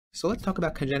So let's talk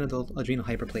about congenital adrenal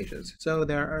hyperplasias. So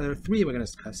there are three we're going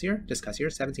to discuss here,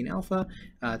 17 alpha,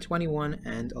 21,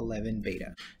 and 11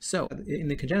 beta. So in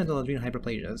the congenital adrenal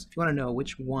hyperplasias, if you want to know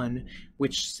which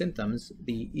symptoms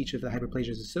each of the hyperplasias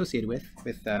is associated with,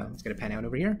 let's get a pen out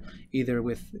over here, either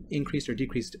with increased or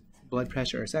decreased blood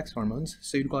pressure or sex hormones.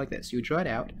 So you'd go like this. You would draw it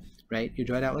out, right? You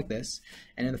draw it out like this.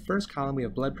 And in the first column, we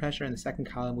have blood pressure. In the second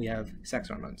column, we have sex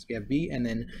hormones. We have B, and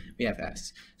then we have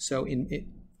S. So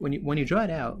when you draw it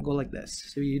out, go like this.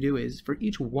 So what you do is, for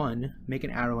each one, make an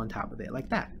arrow on top of it, like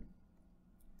that.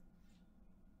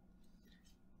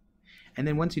 And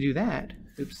then once you do that,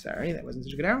 oops, sorry, that wasn't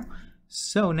such a good arrow.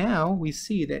 So now we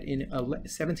see that in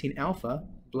 17 alpha,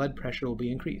 blood pressure will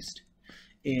be increased.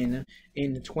 In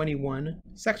 21,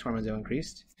 sex hormones are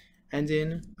increased. And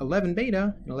in 11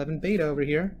 beta over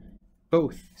here,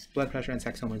 both blood pressure and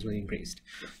sex hormones will be increased.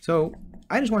 So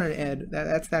I just wanted to add,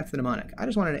 that's the mnemonic. I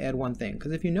just wanted to add one thing,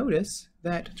 because if you notice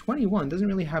that 21 doesn't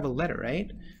really have a letter,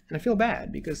 right? And I feel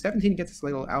bad, because 17 gets this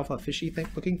little alpha fishy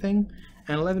looking thing,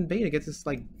 and 11 beta gets this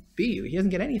like B. He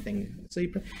doesn't get anything. So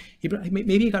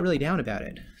maybe he got really down about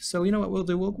it. So you know what we'll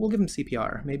do? We'll give him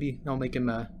CPR. Maybe I'll make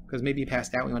him, because maybe he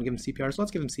passed out, we want to give him CPR, so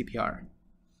let's give him CPR.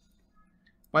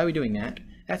 Why are we doing that?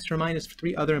 That's to remind us of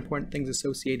three other important things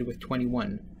associated with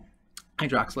 21.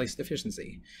 Hydroxylase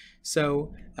deficiency.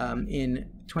 So in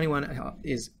 21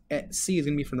 C is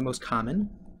going to be for the most common.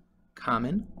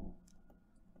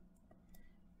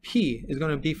 P is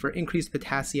going to be for increased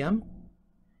potassium.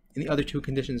 In the other two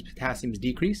conditions, potassium is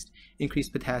decreased,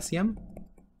 increased potassium.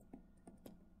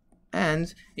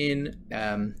 And in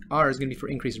R is going to be for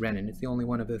increased renin. It's the only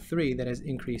one of the three that has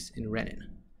increase in renin.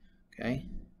 Okay,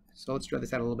 so let's draw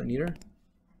this out a little bit neater.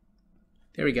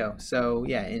 There we go. So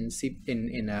yeah, in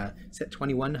set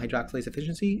 21, hydroxylase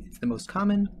deficiency, it's the most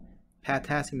common.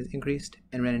 Potassium is increased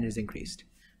and renin is increased.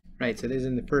 Right, so this is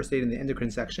in the first aid in the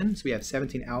endocrine section. So we have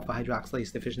 17 alpha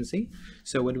hydroxylase deficiency.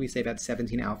 So what do we say about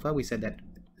 17 alpha? We said that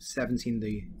 17,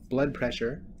 the blood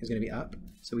pressure is going to be up.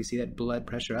 So we see that blood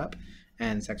pressure up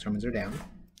and sex hormones are down.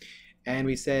 And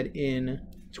we said in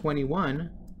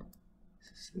 21,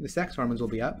 the sex hormones will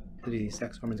be up. The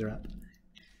sex hormones are up.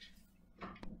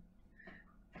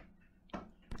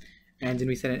 And then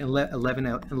we said in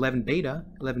 11 beta,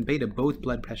 both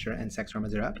blood pressure and sex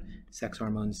hormones are up. Sex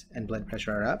hormones and blood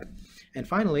pressure are up. And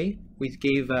finally, we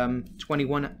gave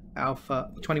 21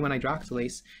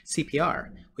 hydroxylase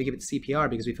CPR. We gave it CPR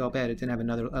because we felt bad it didn't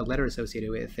have a letter associated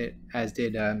with it, as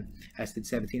did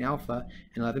 17 alpha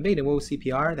and 11 beta. What was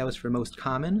CPR? That was for most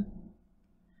common.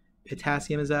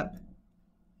 Potassium is up,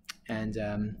 and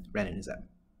renin is up,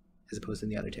 as opposed to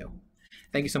the other two.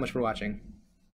 Thank you so much for watching.